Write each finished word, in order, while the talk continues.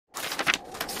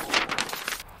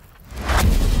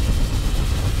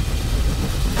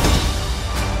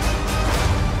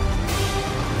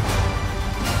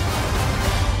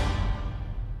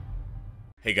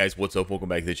Hey guys, what's up? Welcome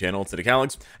back to the channel. It's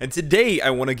Cynicalex, and today I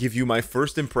want to give you my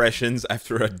first impressions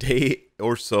after a day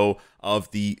or so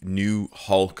of the new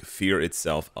Hulk Fear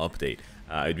Itself update.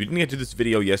 We didn't get to this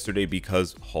video yesterday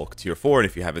because Hulk Tier 4, and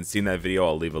if you haven't seen that video,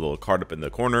 I'll leave a little card up in the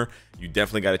corner. You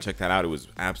definitely got to check that out. It was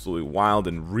absolutely wild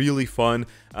and really fun,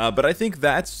 but I think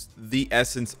that's the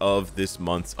essence of this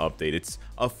month's update. It's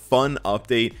a fun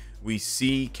update. We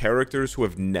see characters who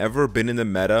have never been in the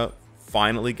meta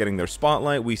finally getting their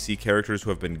spotlight. We see characters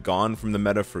who have been gone from the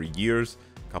meta for years,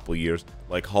 a couple years,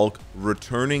 like Hulk,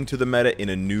 returning to the meta in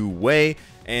a new way,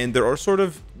 and there are sort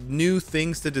of new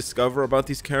things to discover about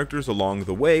these characters along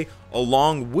the way,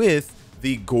 along with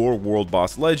the Gore World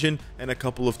Boss Legend and a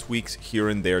couple of tweaks here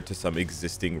and there to some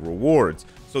existing rewards.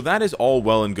 So that is all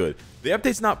well and good. The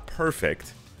update's not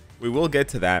perfect. We will get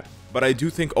to that. But I do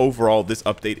think overall this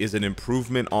update is an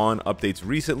improvement on updates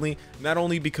recently, not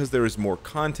only because there is more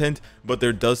content, but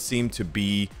there does seem to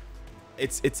be,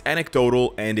 it's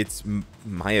anecdotal and it's,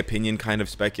 my opinion, kind of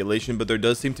speculation, but there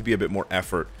does seem to be a bit more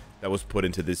effort that was put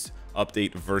into this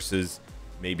update versus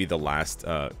maybe the last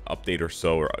update or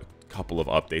so, or a couple of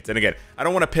updates. And again, I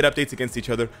don't want to pit updates against each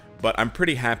other, but I'm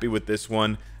pretty happy with this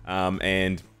one,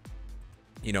 and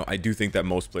you know, I do think that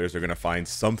most players are going to find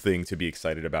something to be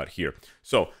excited about here.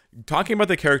 So, talking about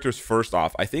the characters first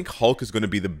off, I think Hulk is going to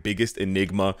be the biggest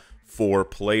enigma for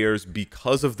players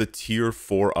because of the Tier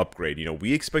 4 upgrade. You know,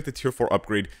 we expect the Tier 4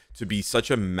 upgrade to be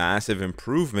such a massive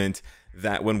improvement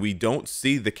that when we don't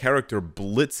see the character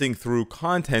blitzing through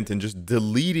content and just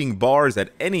deleting bars at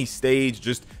any stage,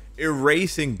 just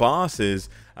erasing bosses,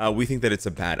 we think that it's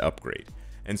a bad upgrade.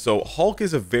 And so Hulk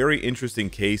is a very interesting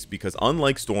case because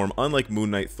unlike Storm, unlike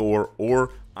Moon Knight, Thor, or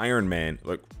Iron Man,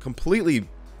 like completely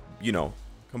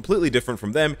different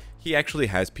from them, he actually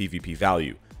has PvP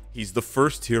value. He's the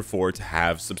first Tier 4 to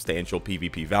have substantial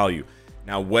PvP value.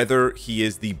 Now, whether he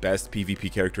is the best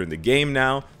PvP character in the game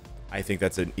now, I think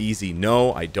that's an easy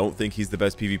no. I don't think he's the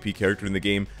best PvP character in the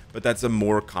game, but that's a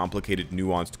more complicated,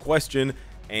 nuanced question,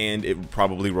 and it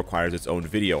probably requires its own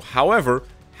video. However,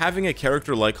 having a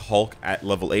character like Hulk at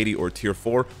level 80 or Tier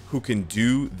 4 who can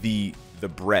do the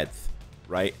breadth,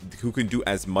 right? Who can do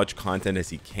as much content as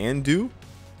he can do.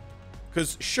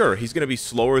 Because sure, he's going to be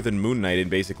slower than Moon Knight in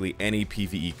basically any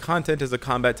PvE content as a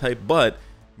combat type, but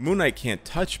Moon Knight can't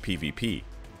touch PvP.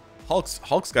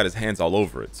 Hulk's got his hands all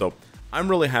over it. So I'm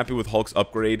really happy with Hulk's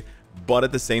upgrade, but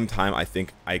at the same time, I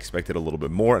think I expected a little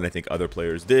bit more, and I think other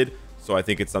players did. So I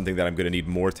think it's something that I'm going to need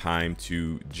more time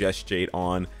to gestate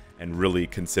on and really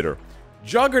consider.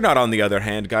 Juggernaut, on the other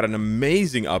hand, got an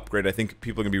amazing upgrade. I think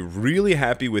people are going to be really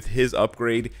happy with his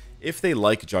upgrade if they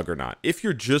like Juggernaut. If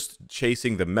you're just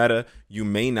chasing the meta, you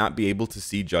may not be able to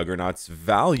see Juggernaut's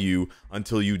value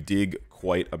until you dig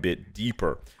quite a bit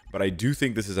deeper. But I do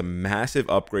think this is a massive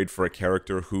upgrade for a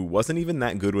character who wasn't even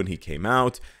that good when he came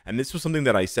out. And this was something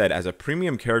that I said, as a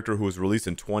premium character who was released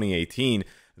in 2018,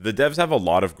 the devs have a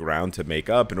lot of ground to make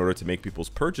up in order to make people's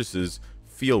purchases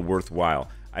feel worthwhile.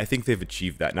 I think they've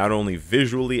achieved that, not only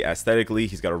visually, aesthetically.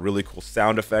 He's got a really cool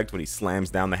sound effect when he slams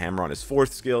down the hammer on his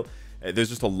 4th skill. There's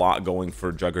just a lot going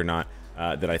for Juggernaut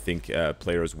that I think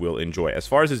players will enjoy. As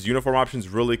far as his uniform options,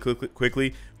 really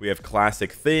quickly, we have Classic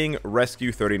Thing,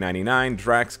 Rescue 3099,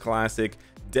 Drax Classic,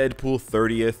 Deadpool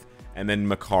 30th, and then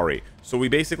Makari. So we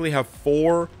basically have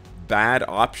 4 bad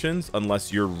options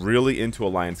unless you're really into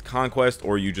Alliance Conquest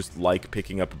or you just like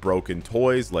picking up broken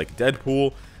toys like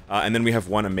Deadpool. And then we have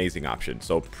 1 amazing option.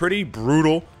 So pretty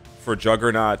brutal for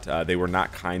Juggernaut. They were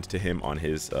not kind to him on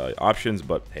his options,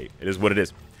 but hey, it is what it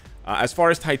is. As far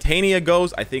as Titania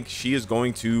goes, I think she is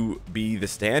going to be the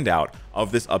standout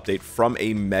of this update from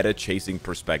a meta chasing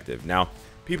perspective. Now,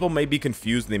 people may be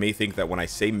confused and they may think that when I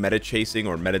say meta chasing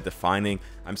or meta defining,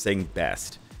 I'm saying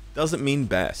best. Doesn't mean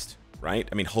best, right?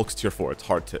 I mean, Hulk's Tier 4. It's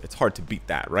hard to beat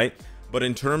that, right? But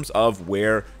in terms of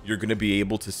where you're going to be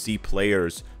able to see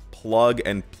players plug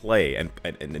and play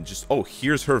and just, oh,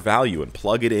 here's her value, and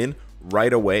plug it in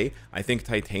right away, I think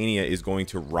Titania is going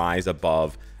to rise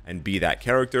above and be that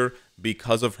character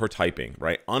because of her typing,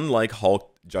 right? Unlike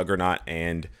Hulk, Juggernaut,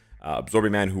 and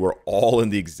Absorbing Man, who are all in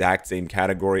the exact same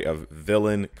category of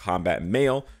villain combat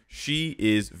male, she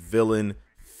is villain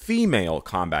female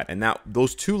combat, and that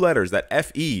those 2 letters, that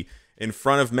FE in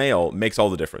front of male, makes all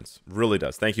the difference. Really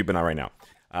does. Thank you, but not right now.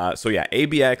 So yeah,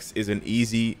 ABX is an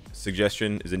easy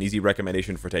suggestion, is an easy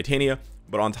recommendation for Titania.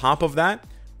 But on top of that,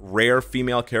 rare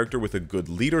female character with a good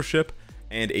leadership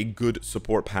and a good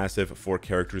support passive for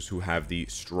characters who have the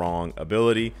strong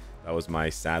ability. That was my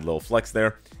sad little flex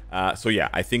there. So yeah,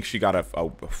 I think she got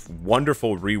a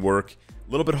wonderful rework.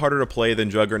 A little bit harder to play than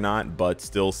Juggernaut, but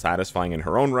still satisfying in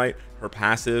her own right. Her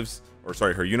passives or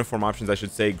sorry, her uniform options, I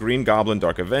should say: Green Goblin,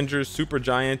 Dark Avengers,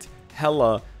 Supergiant,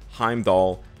 Hela,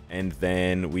 Heimdall, and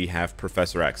then we have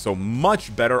Professor X. So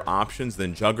much better options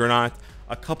than Juggernaut.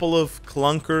 A couple of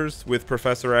clunkers with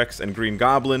Professor X and Green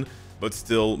Goblin, but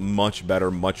still much better,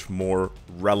 much more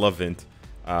relevant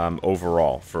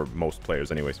overall for most players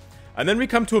anyways. And then we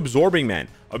come to Absorbing Man.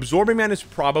 Absorbing Man is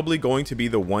probably going to be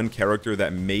the one character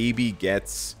that maybe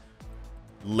gets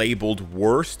labeled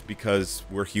worst because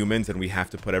we're humans and we have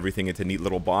to put everything into neat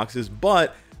little boxes,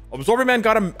 but Absorbing Man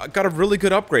got a really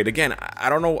good upgrade. Again, I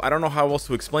don't know how else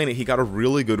to explain it. He got a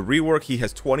really good rework. He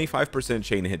has 25%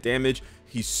 chain hit damage.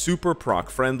 He's super proc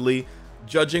friendly.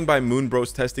 Judging by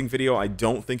Moonbro's testing video, I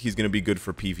don't think he's going to be good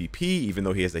for PvP, even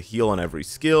though he has a heal on every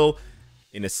skill.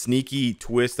 In a sneaky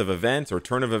twist of events or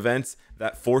turn of events,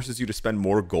 that forces you to spend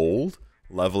more gold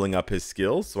leveling up his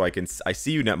skills. So I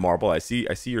see you, Netmarble. I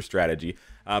see your strategy.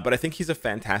 But I think he's a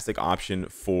fantastic option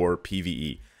for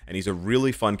PvE. And he's a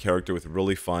really fun character with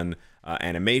really fun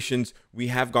animations. We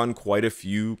have gotten quite a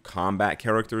few combat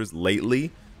characters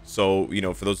lately. So, you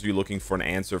know, for those of you looking for an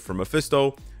answer for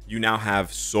Mephisto, you now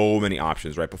have so many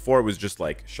options, right? Before it was just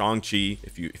like Shang-Chi,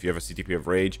 if you have a CTP of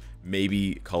Rage,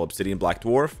 maybe Cull Obsidian Black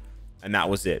Dwarf, and that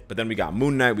was it. But then we got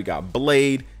Moon Knight, we got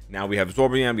Blade, now we have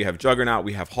Absorbing Man, we have Juggernaut,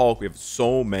 we have Hulk, we have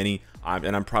so many,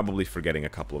 and I'm probably forgetting a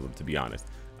couple of them, to be honest.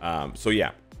 So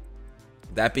yeah.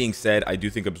 That being said, I do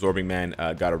think Absorbing Man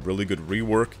got a really good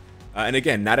rework. And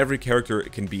again, not every character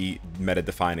can be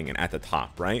meta-defining and at the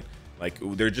top, right? Like,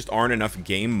 there just aren't enough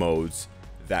game modes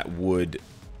that would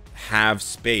have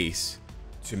space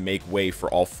to make way for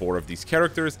all 4 of these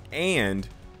characters. And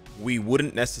we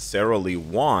wouldn't necessarily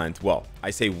want, well,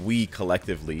 I say we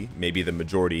collectively, maybe the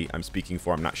majority I'm speaking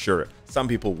for, I'm not sure. Some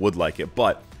people would like it,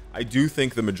 but I do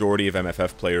think the majority of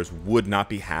MFF players would not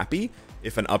be happy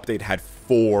if an update had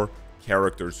 4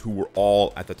 characters who were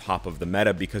all at the top of the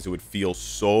meta, because it would feel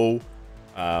so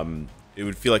it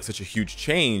would feel like such a huge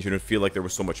change, and it would feel like there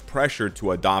was so much pressure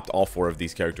to adopt all 4 of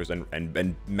these characters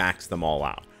and max them all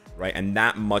out, right? And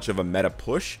that much of a meta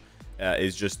push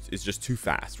is just too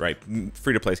fast, right?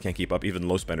 Free to plays can't keep up, even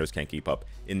low spenders can't keep up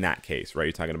in that case, right?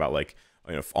 You're talking about, like,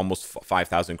 you know, almost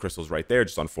 5,000 crystals right there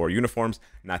just on 4 uniforms,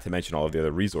 not to mention all of the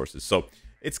other resources. So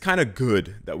it's kind of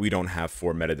good that we don't have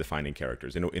 4 meta defining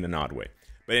characters in an odd way.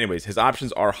 But anyways, his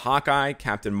options are Hawkeye,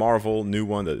 Captain Marvel, new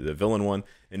one, the villain one,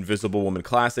 Invisible Woman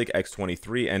Classic,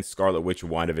 X-23, and Scarlet Witch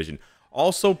WandaVision.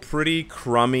 Also pretty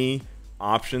crummy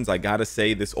options, I gotta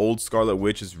say. This old Scarlet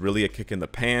Witch is really a kick in the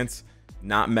pants.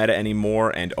 Not meta anymore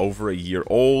and over a year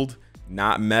old.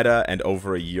 Not meta and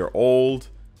over a year old.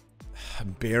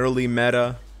 Barely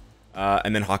meta.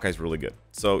 And then Hawkeye's really good.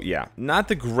 So yeah, not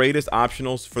the greatest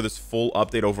optionals for this full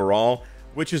update overall,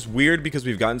 which is weird because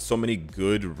we've gotten so many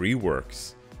good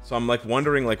reworks. So I'm like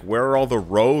wondering, like, where are all the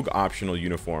rogue optional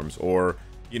uniforms, or,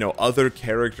 you know, other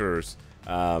characters,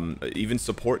 even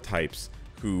support types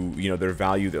who, you know, their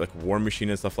value, like War Machine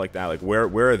and stuff like that. Like,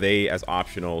 where are they as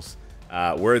optionals?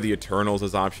 Where are the Eternals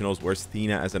as optionals? Where's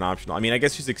Thena as an optional? I mean, I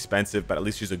guess she's expensive, but at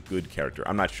least she's a good character.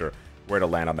 I'm not sure where to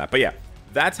land on that. But yeah,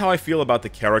 that's how I feel about the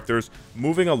characters.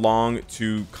 Moving along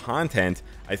to content,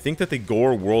 I think that the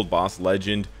Gore World Boss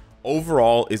Legend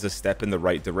overall is a step in the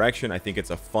right direction. I think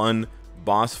it's a fun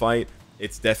boss fight.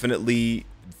 It definitely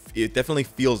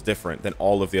feels different than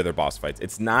all of the other boss fights.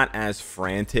 It's not as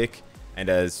frantic and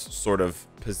as sort of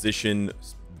position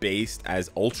based as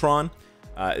Ultron.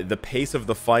 The pace of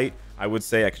the fight, I would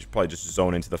say, I could probably just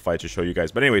zone into the fight to show you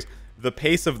guys, but anyways, the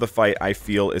pace of the fight I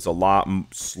feel is a lot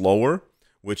slower,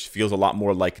 which feels a lot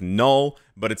more like Null,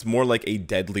 but it's more like a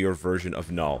deadlier version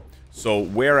of Null. So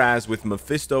whereas with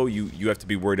Mephisto, you have to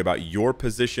be worried about your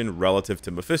position relative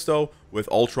to Mephisto. With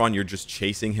Ultron, you're just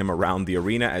chasing him around the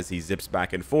arena as he zips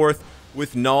back and forth.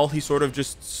 With Null, he sort of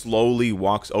just slowly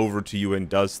walks over to you and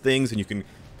does things, and you can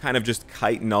kind of just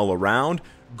kite Null around.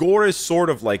 Gore is sort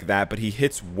of like that, but he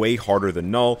hits way harder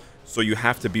than Null, so you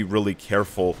have to be really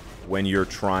careful when you're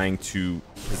trying to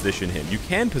position him. You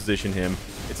can position him.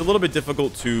 It's a little bit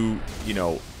difficult to, you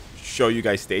know, show you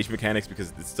guys stage mechanics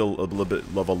because it's still a little bit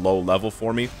of a low level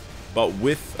for me. But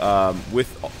with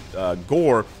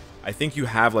Gore, I think you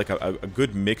have like a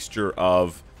good mixture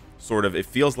of sort of, it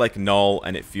feels like Null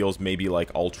and it feels maybe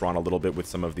like Ultron a little bit with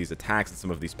some of these attacks and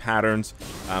some of these patterns.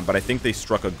 But I think they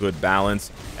struck a good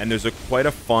balance, and there's quite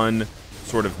a fun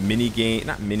sort of mini game,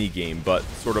 not mini game, but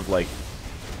sort of like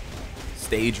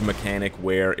stage mechanic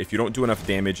where if you don't do enough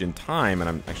damage in time, and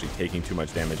I'm actually taking too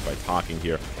much damage by talking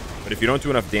here, but if you don't do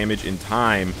enough damage in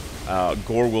time,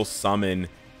 Gore will summon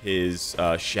his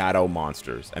shadow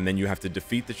monsters, and then you have to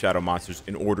defeat the shadow monsters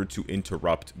in order to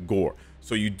interrupt Gore.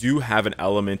 So you do have an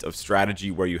element of strategy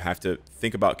where you have to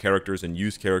think about characters and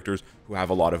use characters who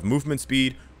have a lot of movement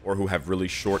speed or who have really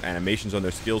short animations on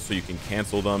their skills, so you can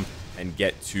cancel them and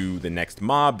get to the next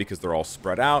mob because they're all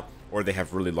spread out, or they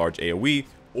have really large AoE,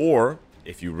 or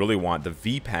if you really want the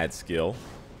V-pad skill,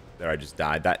 there I just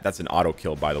died, that's an auto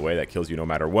kill, by the way, that kills you no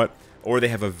matter what, or they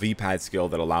have a V-pad skill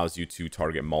that allows you to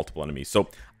target multiple enemies. So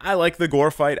I like the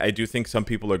Gore fight. I do think some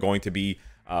people are going to be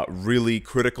really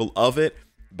critical of it,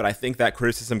 but I think that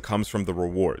criticism comes from the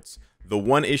rewards. The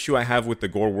one issue I have with the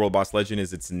Gore World Boss Legend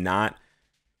is it's not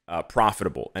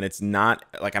profitable, and it's not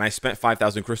like, and I spent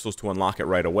 5,000 crystals to unlock it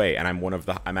right away, and I'm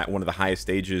at one of the highest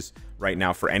stages right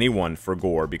now for anyone for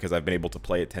Gore because I've been able to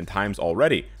play it 10 times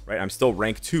already, right? I'm still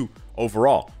rank 2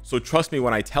 overall. So trust me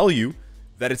when I tell you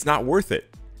that it's not worth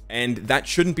it. And that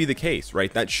shouldn't be the case,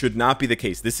 right? That should not be the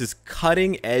case. This is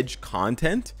cutting edge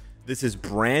content. This is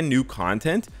brand new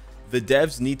content. The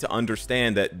devs need to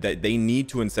understand that they need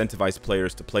to incentivize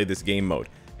players to play this game mode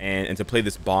and to play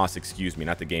this boss, excuse me,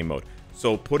 not the game mode.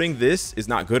 So putting this is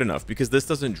not good enough because this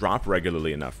doesn't drop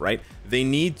regularly enough, right? They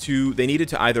needed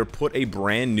to either put a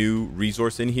brand new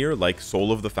resource in here like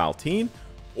Soul of the Faltine,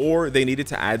 or they needed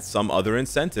to add some other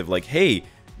incentive like, hey,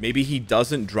 maybe he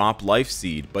doesn't drop Life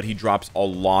Seed, but he drops a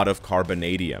lot of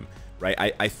Carbonadium, right?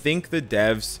 I think the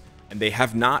devs, and they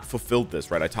have not fulfilled this,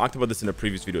 right? I talked about this in a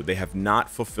previous video. They have not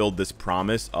fulfilled this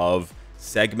promise of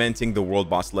segmenting the World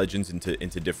Boss Legends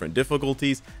into different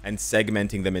difficulties and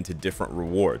segmenting them into different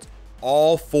rewards.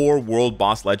 All 4 World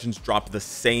Boss Legends drop the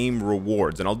same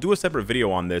rewards, and I'll do a separate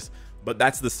video on this, but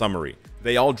that's the summary.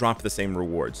 They all drop the same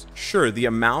rewards. Sure, the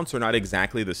amounts are not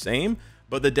exactly the same,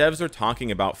 but the devs are talking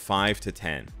about 5 to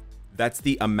 10. That's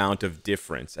the amount of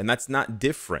difference, and that's not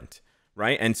different,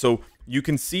 right? And so you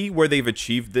can see where they've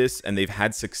achieved this and they've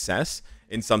had success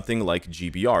in something like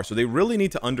GBR. So they really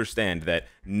need to understand that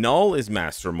Null is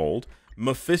Master Mold,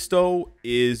 Mephisto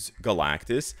is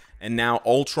Galactus, and now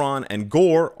Ultron and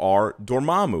Gore are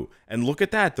Dormammu. And look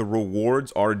at that, the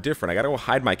rewards are different. I gotta go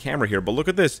hide my camera here, but look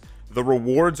at this. The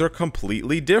rewards are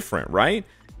completely different, right?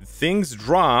 Things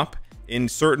drop in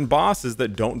certain bosses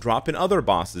that don't drop in other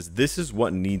bosses. This is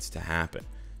what needs to happen.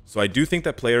 So I do think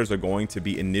that players are going to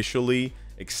be initially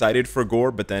excited for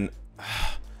Gore, but then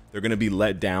they're going to be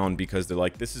let down because they're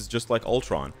like, this is just like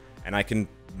Ultron, and I can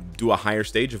do a higher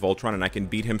stage of Ultron and I can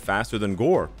beat him faster than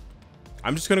Gore.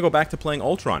 I'm just going to go back to playing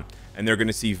Ultron, and they're going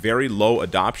to see very low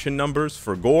adoption numbers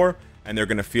for Gore, and they're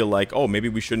going to feel like, oh, maybe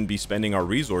we shouldn't be spending our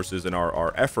resources and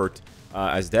our effort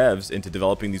as devs into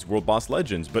developing these World Boss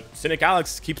Legends. But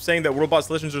Cynicalex keeps saying that World Boss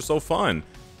Legends are so fun.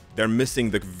 They're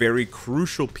missing the very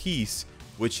crucial piece,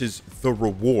 which is the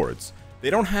rewards.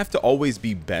 They don't have to always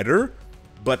be better,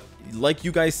 but like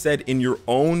you guys said in your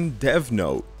own dev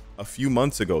note a few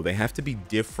months ago, they have to be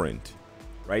different,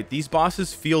 right? These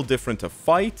bosses feel different to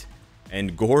fight,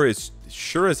 and Gore is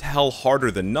sure as hell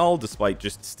harder than Null, despite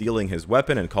just stealing his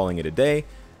weapon and calling it a day.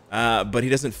 But he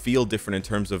doesn't feel different in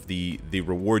terms of the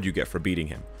reward you get for beating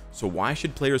him. So why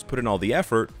should players put in all the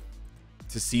effort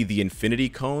to see the Infinity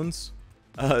Cones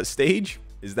stage?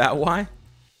 Is that why?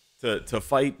 To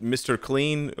fight Mr.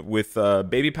 Clean with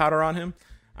baby powder on him?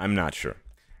 I'm not sure.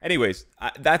 Anyways,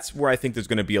 that's where I think there's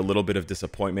going to be a little bit of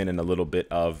disappointment and a little bit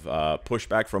of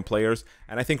pushback from players,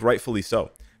 and I think rightfully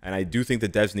so. And I do think the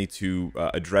devs need to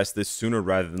address this sooner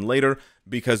rather than later,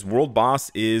 because World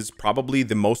Boss is probably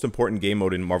the most important game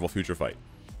mode in Marvel Future Fight.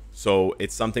 So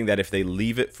it's something that if they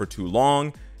leave it for too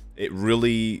long, it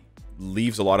really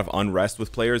leaves a lot of unrest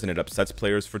with players, and it upsets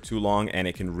players for too long, and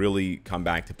it can really come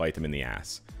back to bite them in the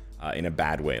ass in a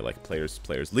bad way, like players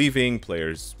leaving,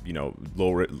 players,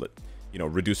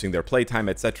 reducing their playtime,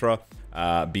 etc.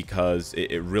 Because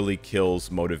it really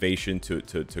kills motivation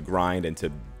to grind and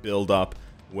to build up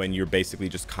when you're basically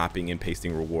just copying and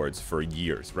pasting rewards for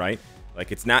years, right?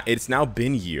 Like it's now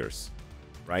been years,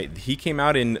 right? He came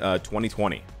out in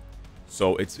 2020,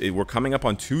 so we're coming up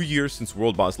on 2 years since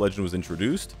World Boss Legend was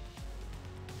introduced.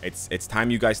 It's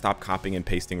time you guys stop copying and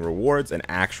pasting rewards and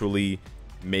actually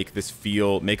make us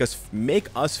feel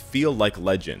like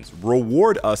legends.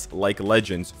 Reward us like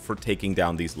legends for taking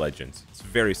down these legends. It's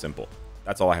very simple.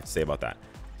 That's all I have to say about that.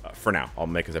 For now, I'll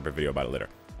make a separate video about it later.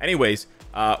 Anyways,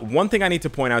 one thing I need to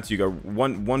point out to you guys,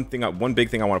 one big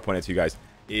thing I want to point out to you guys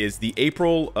is the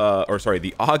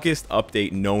the August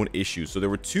update known issues. So there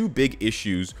were 2 big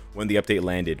issues when the update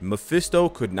landed. Mephisto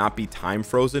could not be time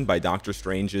frozen by Doctor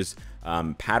Strange's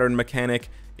pattern mechanic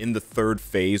in the 3rd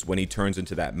phase when he turns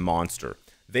into that monster.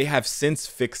 They have since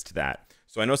fixed that.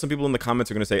 So I know some people in the comments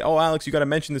are going to say, oh, Alex, you got to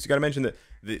mention this. You got to mention that.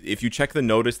 If you check the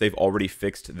notice, they've already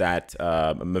fixed that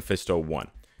Mephisto 1.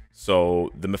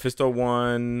 So the Mephisto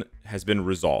 1 has been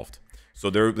resolved. So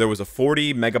there was a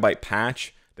 40 megabyte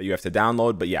patch that you have to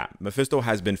download. But yeah, Mephisto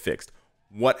has been fixed.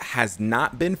 What has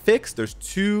not been fixed, there's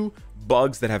 2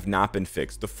 bugs that have not been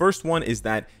fixed. The first one is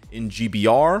that in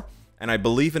GBR, and I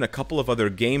believe in a couple of other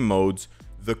game modes,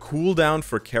 the cooldown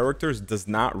for characters does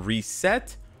not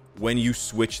reset when you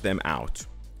switch them out.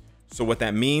 So what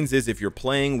that means is if you're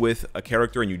playing with a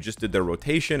character and you just did their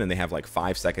rotation and they have like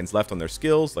 5 seconds left on their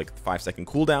skills, like 5-second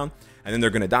cooldown, and then they're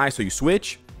going to die, so you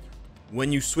switch.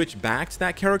 When you switch back to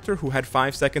that character who had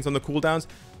 5 seconds on the cooldowns,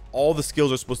 all the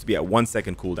skills are supposed to be at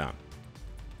 1-second cooldown.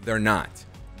 They're not.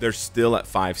 They're still at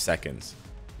 5 seconds.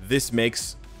 This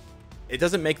makes... It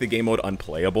doesn't make the game mode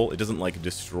unplayable. It doesn't like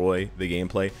destroy the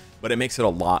gameplay, but it makes it a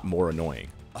lot more annoying.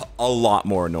 A lot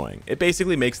more annoying. It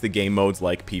basically makes the game modes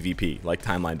like PvP, like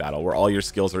Timeline Battle, where all your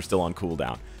skills are still on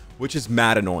cooldown, which is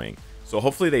mad annoying. So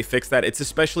hopefully they fix that. It's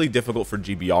especially difficult for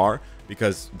GBR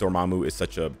because Dormammu is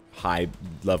such a high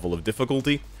level of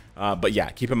difficulty. But yeah,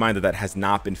 keep in mind that that has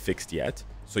not been fixed yet,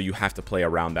 so you have to play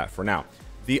around that for now.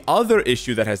 The other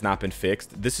issue that has not been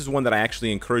fixed, this is one that I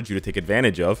actually encourage you to take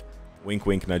advantage of, wink,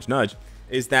 wink, nudge, nudge,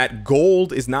 is that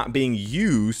gold is not being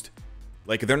used.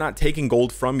 Like, they're not taking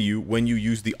gold from you when you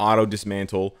use the auto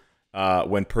dismantle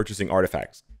when purchasing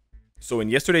artifacts. So in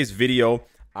yesterday's video,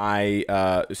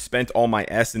 I spent all my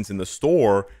essence in the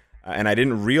store, and I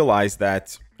didn't realize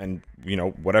that, and you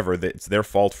know, whatever, it's their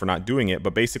fault for not doing it.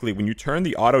 But basically, when you turn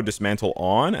the auto dismantle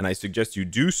on, and I suggest you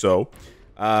do so,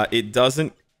 it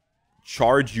doesn't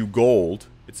charge you gold.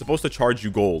 It's supposed to charge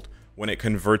you gold when it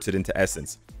converts it into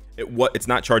essence. It's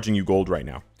not charging you gold right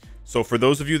now. So for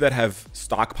those of you that have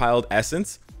stockpiled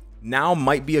essence, now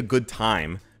might be a good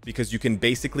time because you can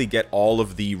basically get all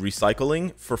of the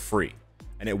recycling for free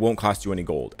and it won't cost you any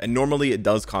gold. And normally it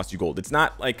does cost you gold. It's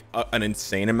not like an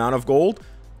insane amount of gold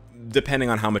depending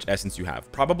on how much essence you have.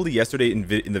 Probably yesterday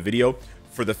in the video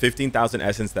for the 15,000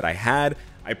 essence that I had,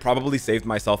 I probably saved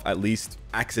myself, at least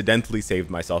accidentally saved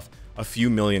myself, a few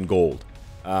million gold.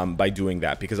 By doing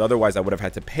that, because otherwise I would have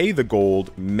had to pay the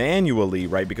gold manually,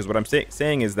 right? Because what I'm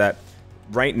saying is that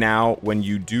right now when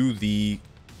you're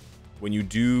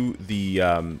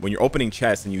opening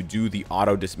chests and you do the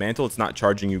auto dismantle, it's not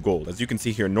charging you gold. As you can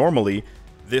see here, normally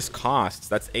this costs,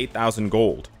 that's 8,000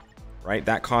 gold, right?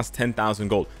 That costs 10,000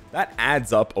 gold. That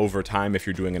adds up over time if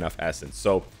you're doing enough essence.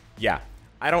 So yeah,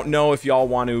 I don't know if y'all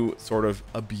want to sort of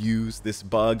abuse this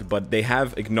bug, but they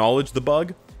have acknowledged the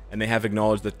bug. And they have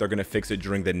acknowledged that they're going to fix it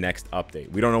during the next update.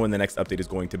 We don't know when the next update is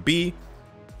going to be.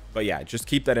 But yeah, just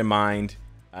keep that in mind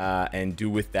and do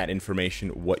with that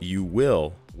information what you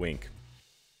will. Wink.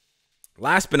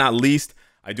 Last but not least,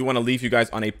 I do want to leave you guys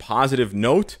on a positive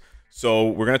note. So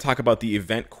we're going to talk about the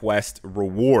Event Quest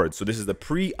rewards. So this is the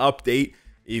pre-update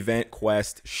Event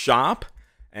Quest shop.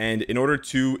 And in order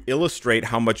to illustrate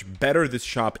how much better this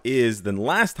shop is than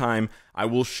last time, I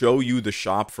will show you the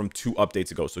shop from 2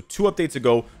 updates ago. So 2 updates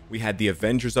ago, we had the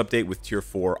Avengers update with Tier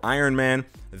 4 Iron Man.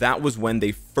 That was when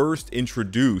they first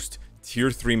introduced Tier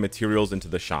 3 materials into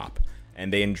the shop.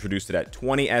 And they introduced it at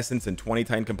 20 Essence and 20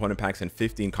 Titan Component Packs and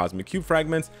 15 Cosmic Cube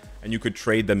Fragments. And you could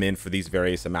trade them in for these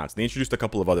various amounts. They introduced a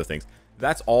couple of other things.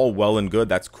 That's all well and good.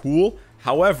 That's cool.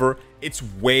 However, it's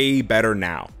way better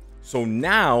now. So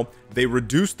now they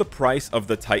reduced the price of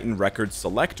the Titan Record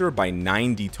Selector by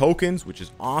 90 tokens, which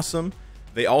is awesome.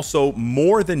 They also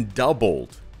more than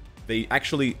doubled. They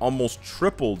actually almost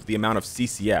tripled the amount of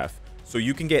CCF. So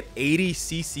you can get 80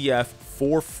 CCF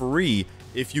for free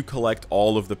if you collect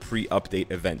all of the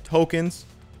pre-update event tokens.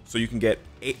 So you can get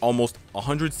almost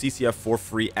 100 CCF for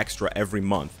free extra every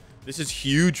month. This is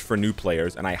huge for new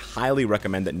players, and I highly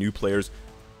recommend that new players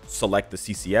select the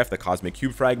CCF, the Cosmic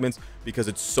Cube Fragments, because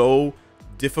it's so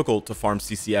difficult to farm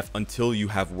CCF until you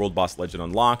have World Boss Legend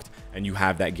unlocked and you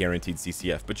have that guaranteed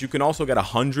CCF. But you can also get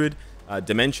 100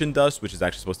 Dimension Dust, which is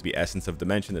actually supposed to be Essence of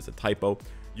Dimension. That's a typo.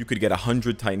 You could get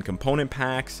 100 Titan Component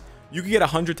Packs. You could get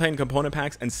 100 Titan Component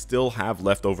Packs and still have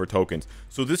leftover tokens.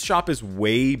 So this shop is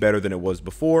way better than it was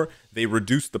before. They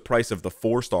reduced the price of the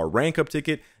 4-star rank up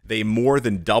ticket. They more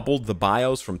than doubled the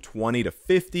bios from 20 to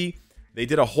 50. They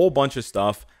did a whole bunch of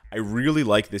stuff. I really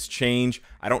like this change.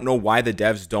 I don't know why the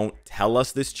devs don't tell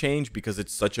us this change because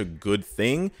it's such a good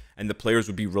thing and the players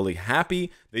would be really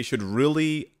happy. They should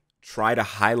really try to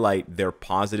highlight their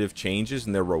positive changes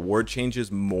and their reward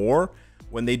changes more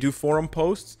when they do forum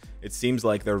posts. It seems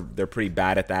like they're pretty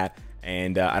bad at that,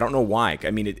 and I don't know why.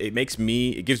 I mean,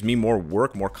 it gives me more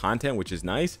work, more content, which is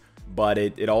nice, but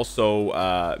it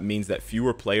also means that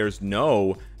fewer players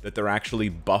know that they're actually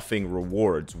buffing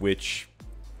rewards, which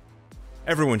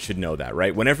Everyone should know that,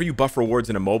 right? Whenever you buff rewards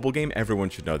in a mobile game, everyone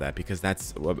should know that because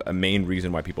that's a main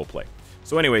reason why people play.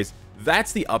 So anyways,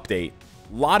 that's the update.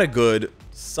 A lot of good,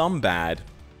 some bad,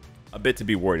 a bit to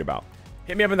be worried about.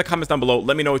 Hit me up in the comments down below.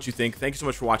 Let me know what you think. Thank you so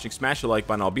much for watching. Smash the like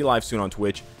button. I'll be live soon on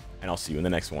Twitch, and I'll see you in the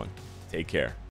next one. Take care.